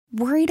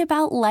Worried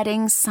about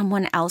letting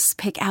someone else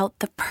pick out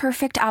the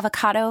perfect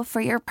avocado for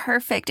your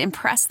perfect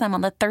impress them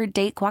on the third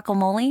date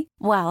guacamole?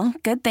 Well,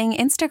 good thing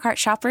Instacart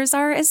shoppers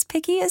are as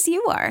picky as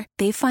you are.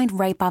 They find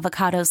ripe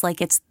avocados like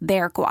it's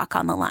their guac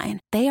on the line.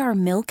 They are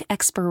milk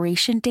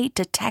expiration date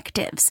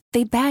detectives.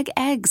 They bag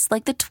eggs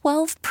like the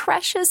 12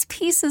 precious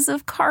pieces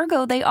of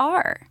cargo they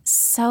are.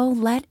 So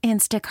let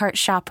Instacart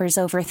shoppers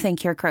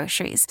overthink your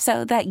groceries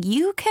so that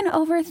you can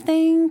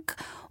overthink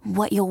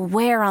what you'll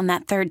wear on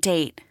that third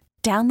date.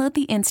 Download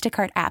the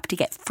Instacart app to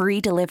get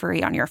free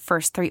delivery on your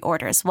first 3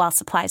 orders while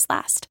supplies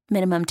last.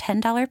 Minimum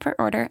 $10 per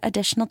order.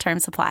 Additional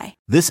terms apply.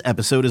 This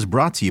episode is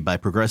brought to you by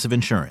Progressive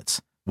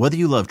Insurance. Whether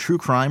you love true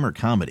crime or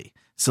comedy,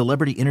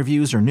 celebrity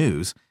interviews or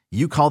news,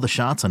 you call the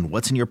shots on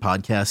what's in your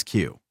podcast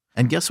queue.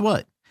 And guess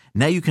what?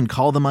 Now you can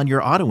call them on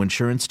your auto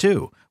insurance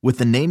too with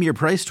the Name Your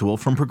Price tool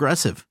from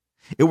Progressive.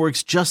 It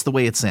works just the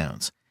way it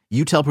sounds.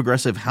 You tell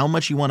Progressive how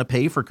much you want to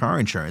pay for car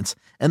insurance,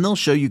 and they'll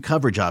show you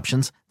coverage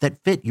options that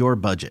fit your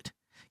budget.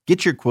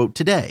 Get your quote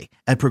today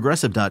at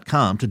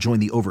Progressive.com to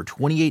join the over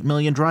 28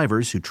 million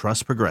drivers who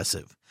trust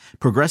Progressive.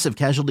 Progressive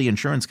Casualty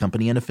Insurance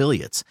Company and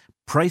Affiliates.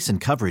 Price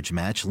and coverage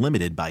match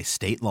limited by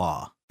state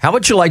law. How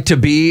would you like to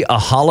be a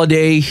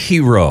holiday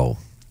hero?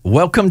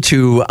 Welcome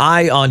to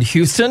Eye on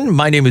Houston.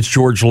 My name is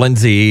George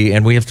Lindsay,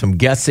 and we have some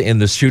guests in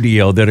the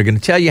studio that are going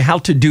to tell you how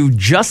to do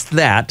just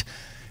that,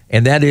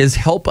 and that is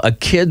help a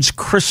kid's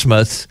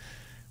Christmas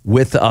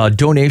with a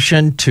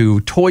donation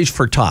to Toys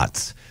for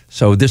Tots.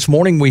 So this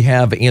morning we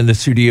have in the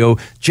studio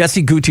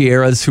Jesse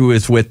Gutierrez, who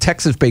is with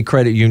Texas Bay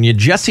Credit Union.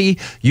 Jesse,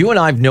 you and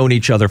I have known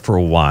each other for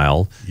a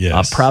while.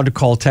 Yes. Proud to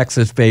call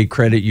Texas Bay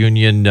Credit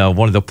Union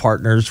one of the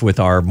partners with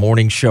our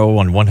morning show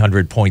on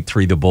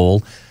 100.3 The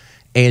Bull.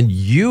 And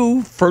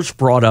you first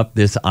brought up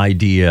this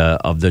idea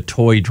of the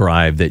toy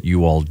drive that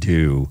you all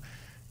do,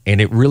 and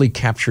it really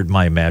captured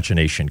my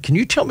imagination. Can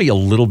you tell me a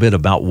little bit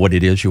about what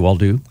it is you all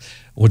do?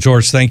 Well,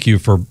 George, thank you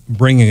for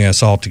bringing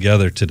us all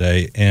together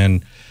today.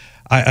 And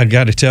I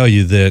got to tell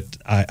you that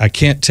I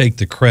can't take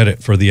the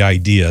credit for the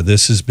idea.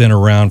 This has been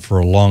around for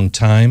a long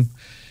time,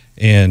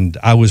 and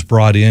I was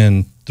brought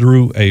in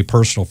through a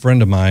personal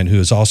friend of mine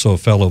who is also a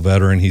fellow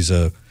veteran. He's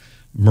a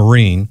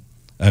Marine,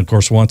 and of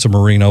course, once a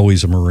Marine,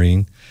 always a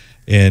Marine.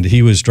 And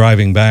he was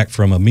driving back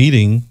from a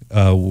meeting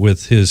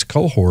with his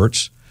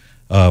cohorts,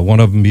 one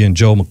of them being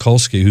Joe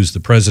Mikulski, who's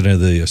the president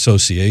of the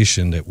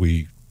association that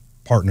we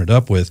partnered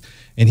up with,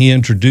 and he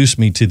introduced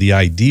me to the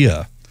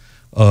idea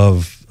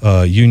of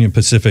Union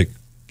Pacific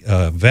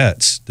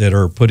vets that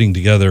are putting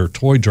together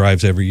toy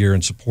drives every year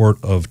in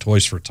support of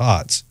Toys for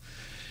Tots.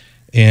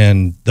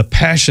 And the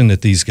passion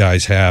that these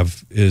guys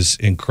have is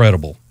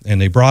incredible. And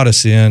they brought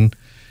us in,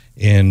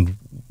 and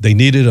they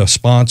needed a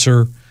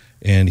sponsor,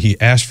 and he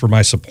asked for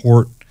my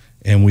support,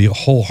 and we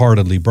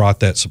wholeheartedly brought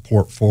that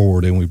support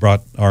forward, and we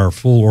brought our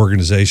full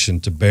organization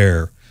to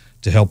bear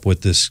to help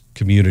with this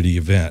community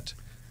event.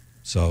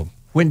 So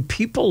when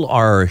people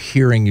are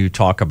hearing you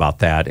talk about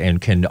that and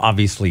can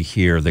obviously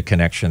hear the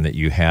connection that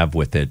you have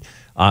with it,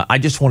 I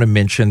just want to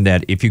mention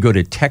that if you go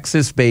to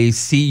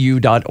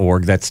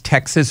texasbaycu.org, that's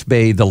Texas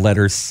Bay, the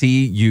letter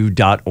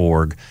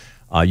cu.org,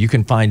 you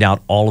can find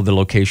out all of the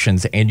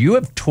locations. And you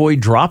have toy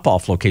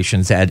drop-off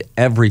locations at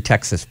every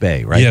Texas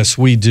Bay, right? Yes,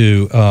 we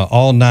do.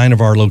 All 9 of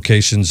our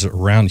locations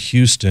around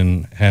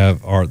Houston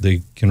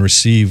they can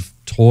receive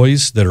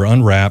toys that are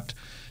unwrapped.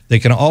 They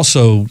can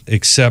also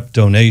accept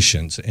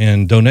donations,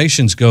 and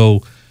donations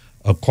go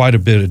quite a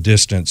bit of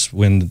distance.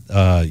 When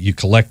you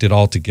collect it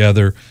all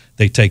together,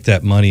 they take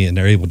that money and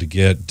they're able to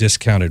get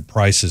discounted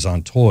prices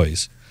on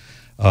toys.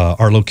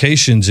 Our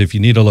locations, if you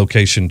need a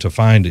location to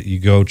find it, you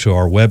go to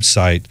our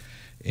website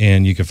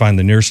and you can find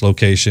the nearest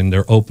location.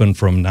 They're open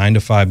from 9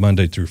 to 5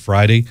 Monday through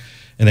Friday.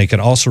 And they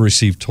can also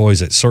receive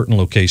toys at certain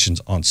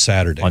locations on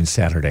Saturday. On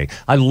Saturday.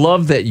 I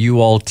love that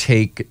you all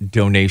take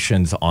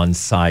donations on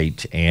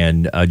site.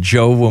 And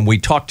Joe, when we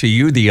talked to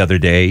you the other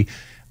day,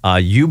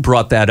 you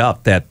brought that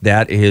up,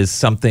 that is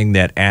something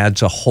that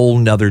adds a whole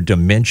nother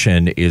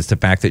dimension, is the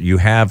fact that you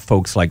have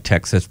folks like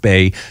Texas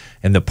Bay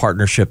and the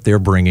partnership they're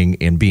bringing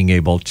in being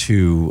able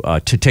to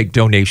take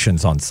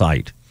donations on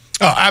site.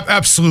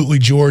 Absolutely,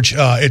 George.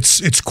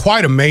 It's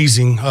quite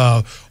amazing.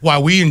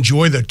 While we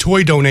enjoy the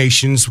toy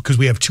donations because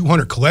we have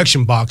 200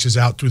 collection boxes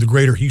out through the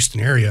greater Houston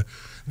area,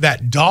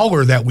 that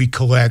dollar that we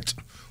collect,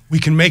 we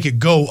can make it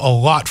go a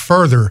lot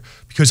further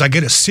because I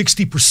get a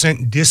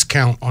 60%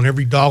 discount on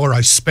every dollar I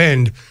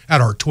spend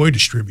at our toy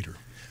distributor.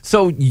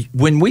 So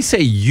when we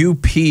say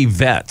UP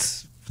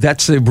Vets,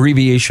 that's the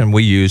abbreviation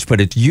we use,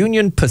 but it's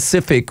Union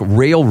Pacific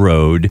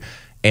Railroad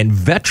and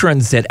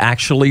veterans that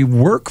actually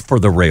work for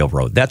the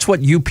railroad. That's what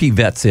UP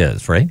Vets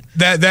is, right?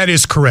 That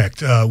is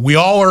correct. We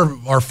all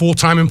are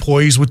full-time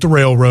employees with the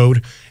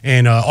railroad,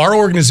 and our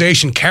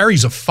organization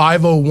carries a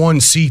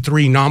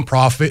 501c3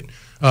 nonprofit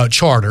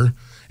charter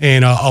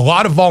and a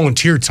lot of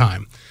volunteer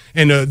time.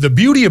 And the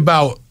beauty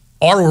about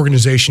our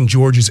organization,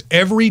 George, is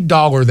every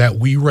dollar that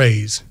we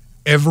raise,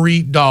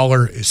 every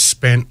dollar is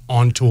spent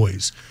on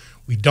toys.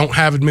 We don't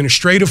have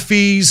administrative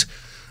fees.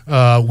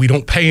 We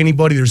don't pay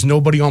anybody. There's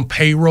nobody on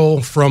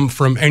payroll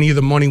from any of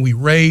the money we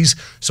raise.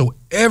 So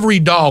every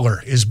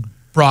dollar is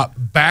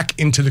brought back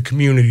into the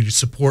community to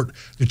support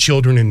the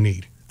children in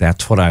need.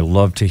 That's what I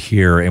love to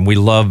hear. And we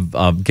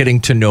love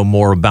getting to know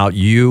more about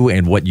you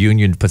and what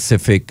Union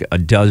Pacific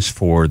does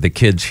for the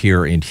kids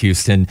here in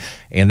Houston.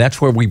 And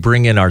that's where we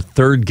bring in our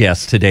third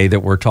guest today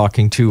that we're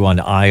talking to on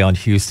Eye on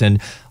Houston.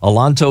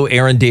 Alonzo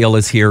Arundel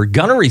is here,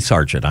 gunnery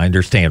sergeant, I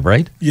understand,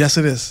 right? Yes,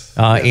 it is.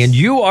 Yes. And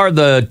you are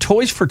the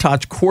Toys for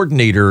Tots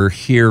coordinator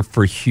here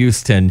for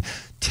Houston.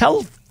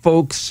 Tell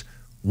folks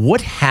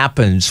what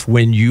happens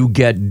when you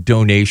get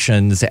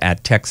donations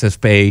at Texas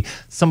Bay.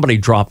 Somebody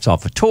drops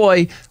off a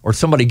toy or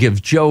somebody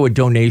gives Joe a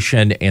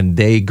donation and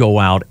they go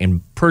out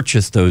and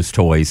purchase those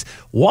toys.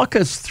 Walk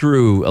us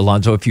through,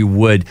 Alonzo, if you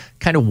would,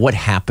 kind of what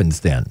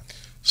happens then.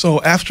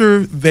 So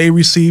after they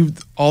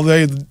received all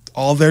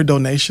their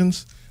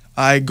donations,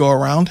 I go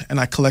around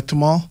and I collect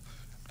them all.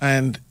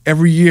 And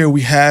every year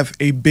we have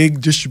a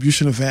big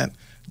distribution event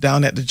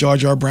down at the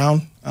George R.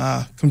 Brown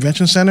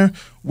Convention Center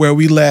where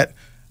we let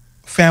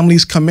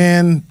families come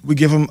in, we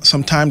give them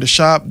some time to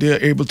shop.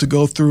 They're able to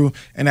go through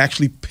and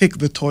actually pick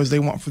the toys they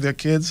want for their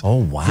kids. Oh,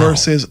 wow.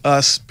 Versus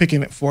us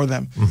picking it for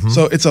them. Mm-hmm.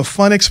 So it's a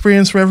fun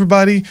experience for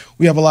everybody.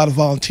 We have a lot of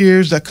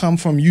volunteers that come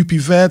from UP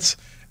Vets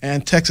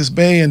and Texas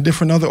Bay and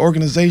different other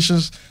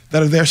organizations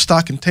that are there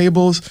stocking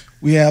tables.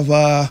 We have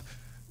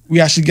we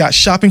actually got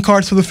shopping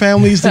carts for the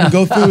families to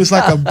go through. It's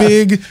like a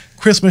big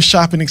Christmas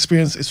shopping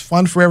experience. It's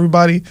fun for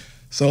everybody.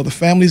 So the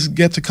families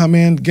get to come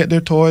in, get their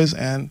toys,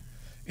 and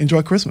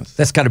enjoy Christmas.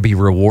 That's got to be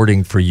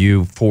rewarding for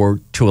you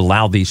to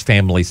allow these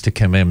families to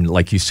come in,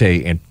 like you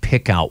say, and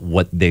pick out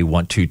what they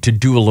want to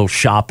do a little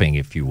shopping,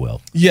 if you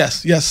will.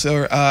 Yes,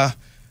 sir.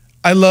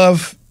 I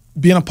love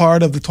being a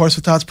part of the Toys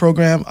for Tots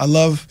program. I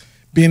love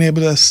being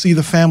able to see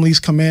the families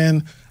come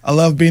in. I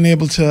love being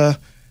able to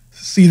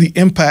see the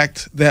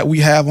impact that we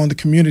have on the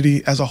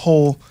community as a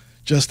whole,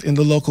 just in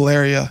the local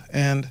area.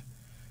 And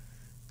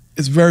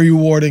it's very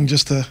rewarding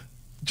just to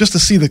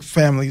see the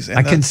families. And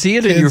I can see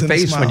it in your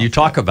face when you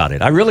talk about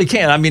it. I really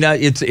can. I mean,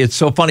 it's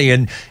so funny.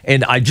 And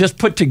I just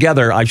put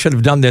together, I should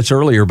have done this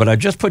earlier, but I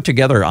just put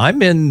together,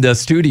 I'm in the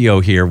studio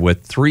here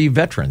with 3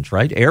 veterans,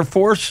 right? Air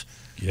Force.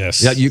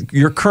 Yes. Yeah,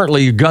 you're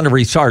currently a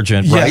gunnery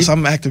sergeant, right? Yes,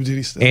 I'm active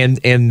duty still.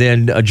 And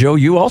then, Joe,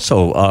 you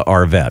also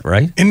are a vet,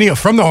 right?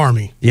 From the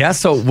Army. Yeah.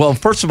 So, well,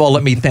 first of all,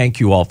 let me thank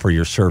you all for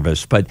your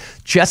service. But,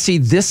 Jesse,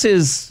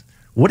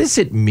 what does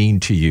it mean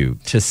to you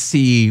to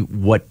see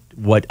what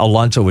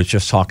Alonzo was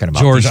just talking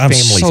about? George, I'm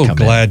so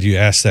glad you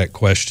asked that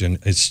question.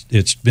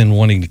 It's been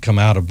wanting to come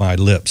out of my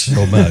lips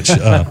so much.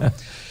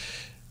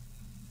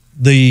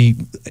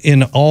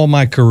 In all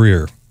my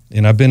career,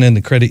 and I've been in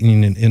the credit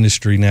union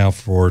industry now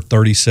for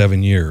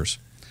 37 years,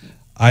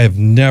 I have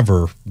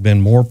never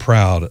been more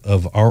proud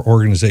of our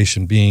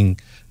organization being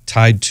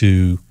tied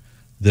to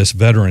this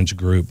veterans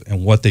group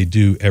and what they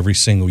do every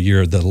single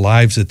year, the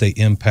lives that they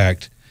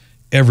impact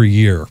every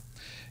year.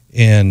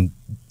 And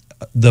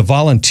the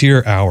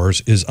volunteer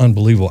hours is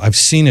unbelievable. I've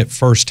seen it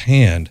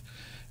firsthand,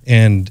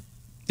 and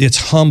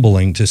it's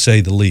humbling to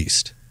say the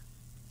least.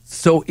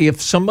 So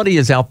if somebody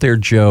is out there,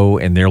 Joe,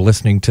 and they're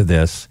listening to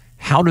this,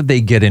 how do they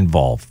get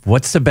involved?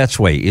 What's the best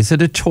way? Is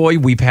it a toy?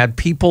 We've had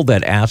people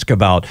that ask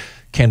about,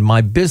 can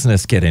my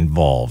business get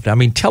involved? I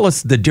mean, tell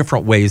us the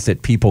different ways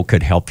that people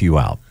could help you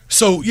out.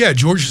 So, yeah,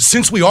 George,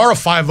 since we are a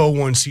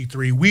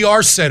 501c3, we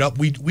are set up.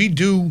 We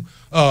do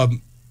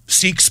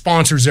seek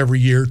sponsors every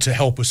year to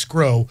help us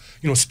grow.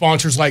 You know,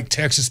 sponsors like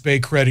Texas Bay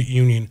Credit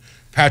Union,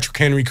 Patrick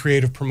Henry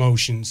Creative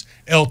Promotions,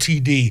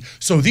 LTD.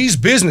 So these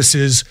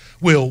businesses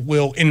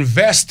will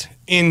invest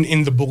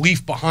in the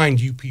belief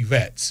behind UP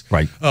Vets.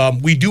 Right.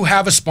 We do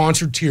have a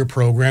sponsored tier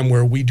program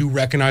where we do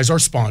recognize our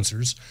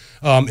sponsors.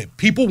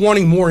 People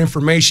wanting more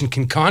information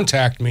can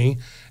contact me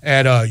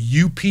at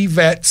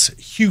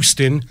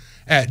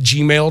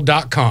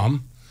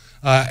upvetshouston@gmail.com.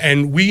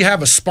 And we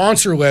have a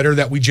sponsor letter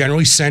that we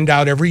generally send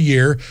out every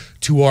year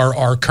to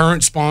our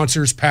current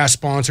sponsors, past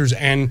sponsors,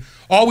 and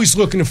always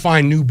looking to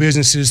find new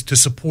businesses to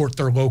support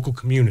their local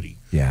community.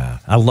 Yeah,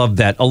 I love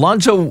that.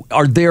 Alonzo,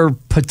 are there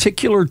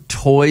particular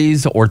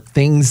toys or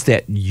things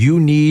that you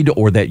need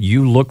or that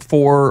you look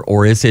for?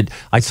 Or is it,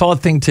 I saw a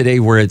thing today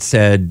where it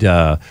said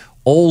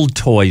old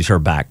toys are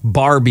back,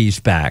 Barbie's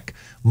back,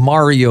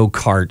 Mario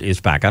Kart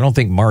is back. I don't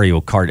think Mario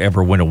Kart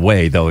ever went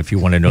away, though, if you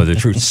want to know the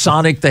truth.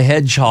 Sonic the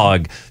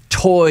Hedgehog,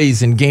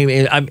 toys and game.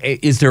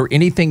 Is there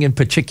anything in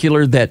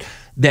particular that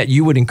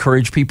you would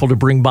encourage people to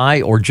bring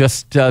by, or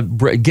just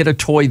get a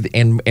toy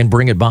and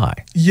bring it by?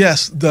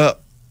 Yes, the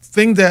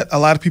thing that a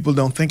lot of people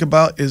don't think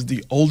about is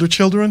the older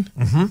children.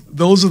 Mm-hmm.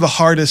 Those are the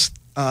hardest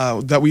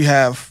that we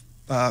have.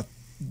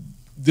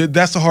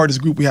 That's the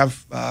hardest group we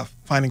have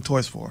finding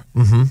toys for.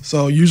 Mm-hmm.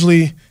 So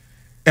usually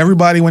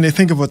everybody, when they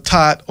think of a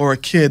tot or a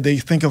kid, they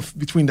think of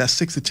between that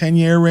 6 to 10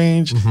 year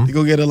range. Mm-hmm. They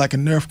go get like a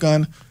Nerf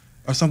gun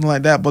or something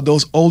like that. But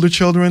those older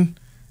children,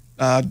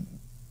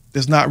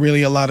 there's not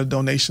really a lot of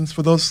donations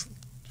for those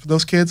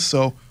kids.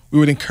 So we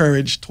would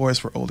encourage toys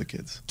for older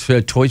kids.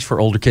 Toys for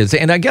older kids.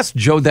 And I guess,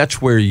 Joe,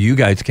 that's where you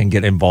guys can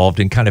get involved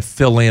and kind of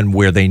fill in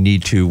where they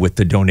need to with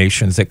the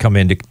donations that come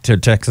into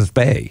Texas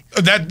Bay.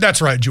 That's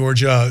right,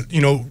 George.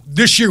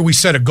 This year we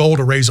set a goal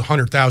to raise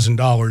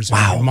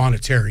 $100,000 in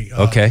monetary.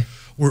 Okay.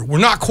 We're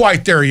not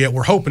quite there yet.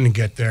 We're hoping to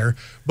get there.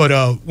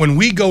 But when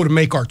we go to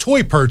make our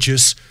toy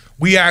purchase,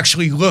 we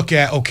actually look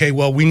at,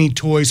 we need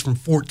toys from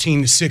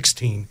 14 to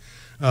 16.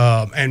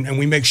 And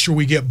we make sure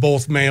we get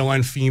both male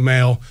and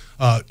female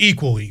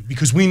equally,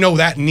 because we know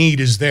that need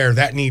is there.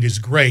 That need is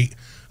great.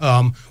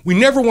 We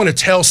never want to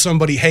tell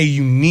somebody, hey,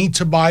 you need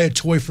to buy a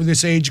toy for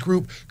this age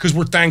group, because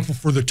we're thankful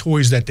for the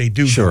toys that they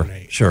do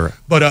donate. Sure.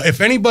 But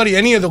if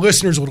any of the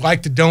listeners would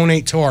like to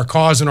donate to our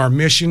cause and our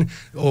mission,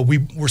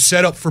 we're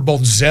set up for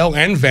both Zelle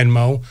and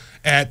Venmo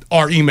at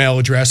our email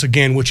address,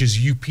 again, which is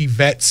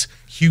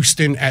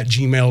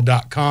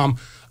upvetshouston@gmail.com.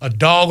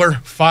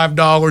 $1,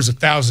 $5,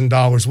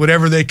 $1,000,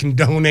 whatever they can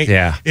donate,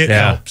 it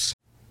helps.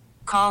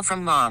 Call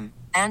from mom.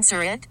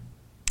 Answer it.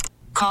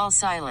 Call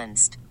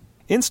silenced.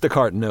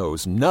 Instacart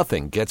knows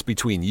nothing gets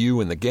between you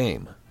and the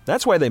game.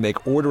 That's why they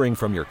make ordering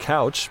from your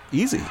couch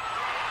easy.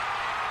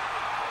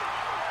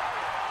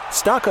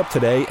 Stock up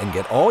today and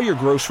get all your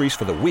groceries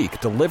for the week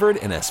delivered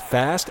in as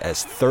fast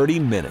as 30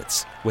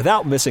 minutes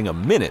without missing a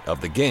minute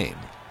of the game.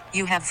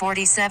 You have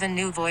 47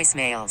 new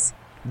voicemails.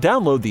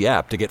 Download the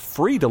app to get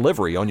free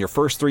delivery on your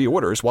first 3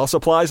 orders while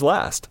supplies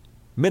last.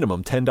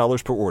 Minimum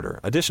 $10 per order.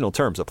 Additional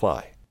terms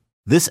apply.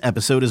 This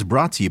episode is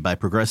brought to you by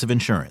Progressive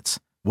Insurance.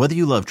 Whether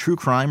you love true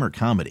crime or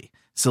comedy,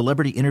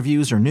 celebrity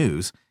interviews or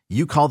news,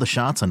 you call the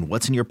shots on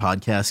what's in your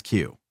podcast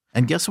queue.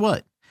 And guess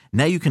what?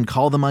 Now you can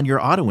call them on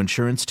your auto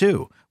insurance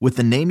too, with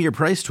the Name Your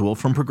Price tool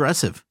from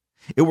Progressive.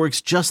 It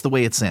works just the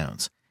way it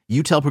sounds.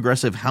 You tell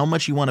Progressive how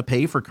much you want to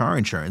pay for car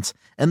insurance,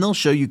 and they'll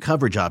show you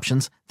coverage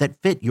options that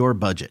fit your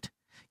budget.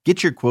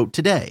 Get your quote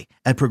today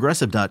at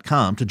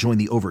Progressive.com to join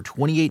the over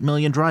 28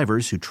 million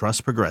drivers who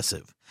trust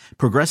Progressive.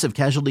 Progressive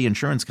Casualty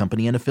Insurance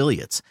Company and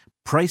Affiliates.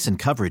 Price and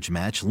coverage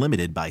match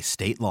limited by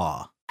state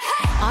law.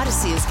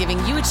 Odyssey is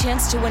giving you a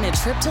chance to win a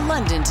trip to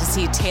London to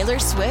see Taylor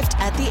Swift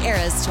at the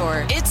Eras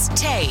Tour. It's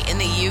Tay in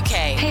the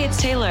UK. Hey,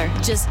 it's Taylor.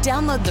 Just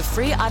download the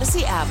free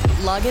Odyssey app,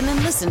 log in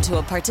and listen to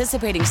a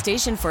participating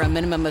station for a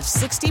minimum of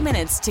 60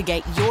 minutes to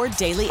get your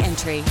daily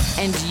entry.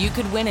 And you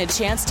could win a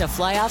chance to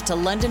fly off to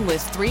London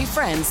with 3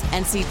 friends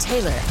and see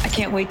Taylor. I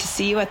can't wait to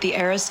see you at the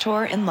Eras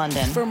Tour in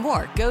London. For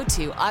more, go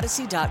to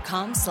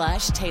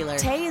odyssey.com/Taylor.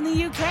 Tay in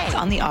the UK. It's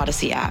on the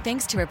Odyssey app.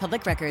 Thanks to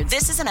Republic Records.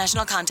 This is a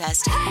national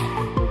contest.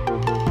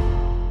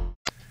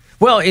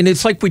 Well, and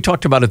it's like we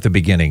talked about at the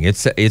beginning.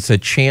 It's a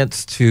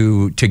chance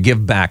to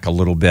give back a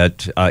little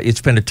bit.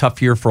 It's been a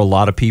tough year for a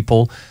lot of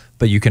people,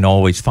 but you can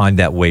always find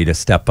that way to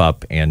step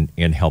up and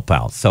help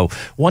out. So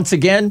once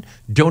again,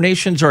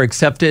 donations are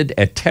accepted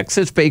at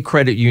Texas Bay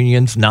Credit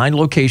Union's 9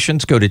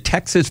 locations. Go to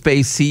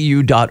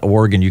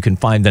texasbaycu.org and you can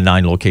find the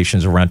 9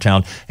 locations around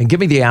town. And give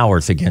me the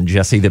hours again,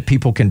 Jesse, that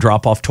people can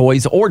drop off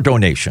toys or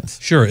donations.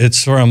 Sure.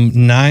 It's from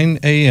 9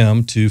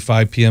 a.m. to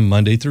 5 p.m.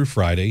 Monday through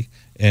Friday.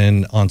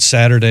 And on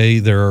Saturday,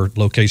 there are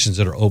locations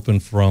that are open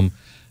from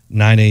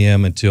 9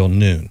 a.m. until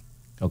noon.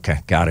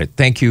 Okay, got it.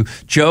 Thank you.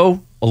 Joe,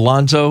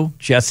 Alonzo,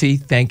 Jesse,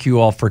 thank you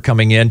all for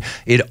coming in.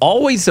 It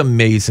always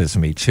amazes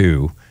me,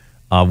 too.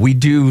 We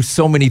do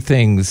so many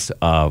things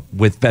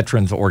with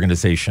veterans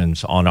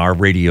organizations on our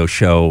radio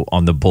show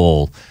on The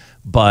Bull,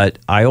 but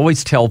I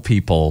always tell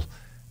people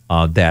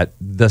that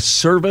the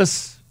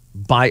service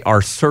by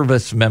our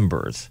service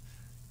members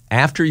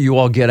after you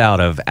all get out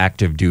of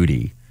active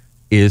duty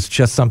is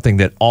just something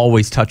that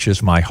always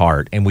touches my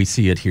heart. And we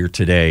see it here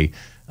today,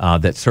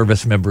 that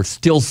service members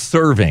still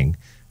serving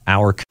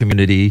our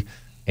community.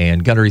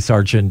 And Gunnery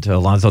Sergeant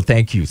Alonzo,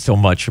 thank you so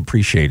much.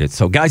 Appreciate it.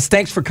 So, guys,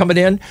 thanks for coming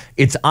in.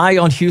 It's Eye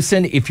on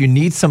Houston. If you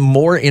need some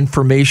more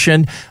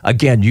information,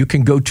 again, you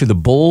can go to the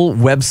Bull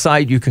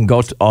website. You can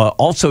go to,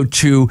 also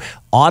to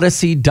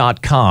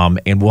Odyssey.com,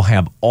 and we'll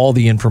have all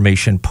the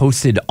information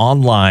posted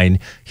online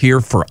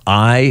here for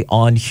Eye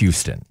on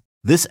Houston.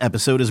 This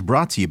episode is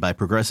brought to you by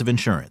Progressive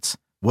Insurance.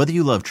 Whether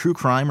you love true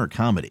crime or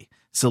comedy,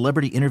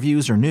 celebrity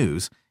interviews or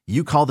news,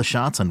 you call the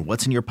shots on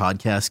what's in your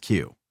podcast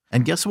queue.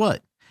 And guess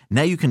what?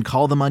 Now you can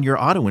call them on your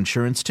auto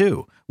insurance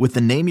too, with the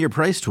Name Your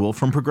Price tool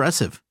from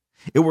Progressive.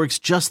 It works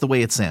just the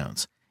way it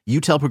sounds. You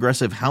tell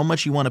Progressive how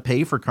much you want to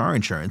pay for car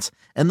insurance,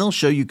 and they'll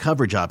show you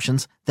coverage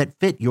options that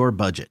fit your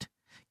budget.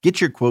 Get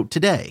your quote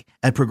today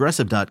at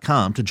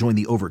Progressive.com to join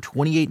the over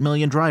 28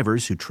 million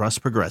drivers who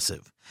trust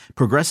Progressive.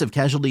 Progressive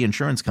Casualty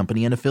Insurance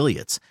Company and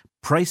Affiliates.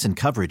 Price and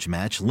coverage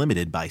match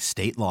limited by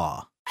state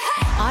law.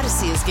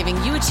 Odyssey is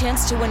giving you a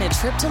chance to win a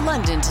trip to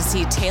London to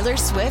see Taylor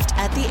Swift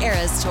at the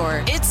Eras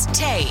Tour. It's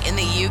Tay in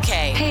the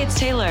UK. Hey, it's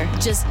Taylor.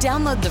 Just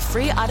download the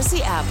free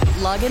Odyssey app,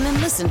 log in and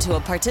listen to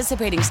a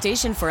participating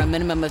station for a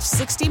minimum of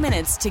 60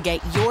 minutes to get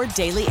your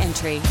daily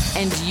entry.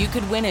 And you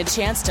could win a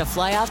chance to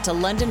fly off to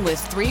London with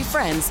 3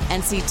 friends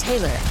and see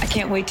Taylor. I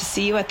can't wait to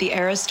see you at the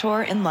Eras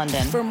Tour in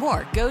London. For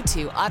more, go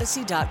to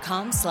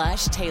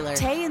odyssey.com/Taylor.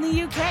 Tay in the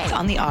UK. It's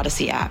on the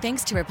Odyssey app.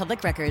 Thanks to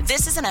Republic Records.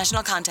 This is a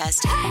national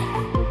contest.